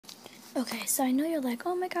Okay, so I know you're like,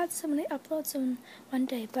 oh my god, so many uploads in one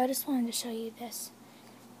day, but I just wanted to show you this.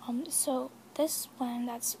 So this one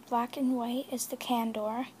that's black and white is the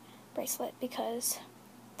Candor bracelet because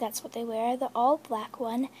that's what they wear. The all black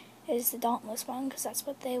one is the Dauntless one because that's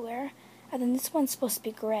what they wear. And then this one's supposed to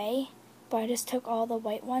be gray, but I just took all the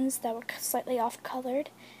white ones that were slightly off colored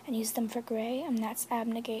and used them for gray, and that's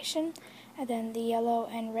Abnegation. And then the yellow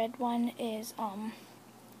and red one is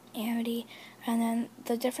Amity, and then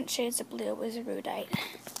the different shades of blue is Erudite.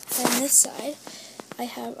 And on this side, I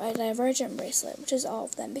have a Divergent bracelet, which is all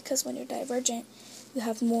of them, because when you're Divergent, you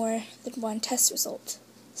have more than one test result.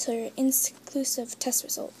 So you're inclusive test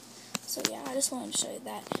result. So yeah, I just wanted to show you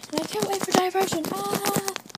that. And I can't wait for Divergent. Ah!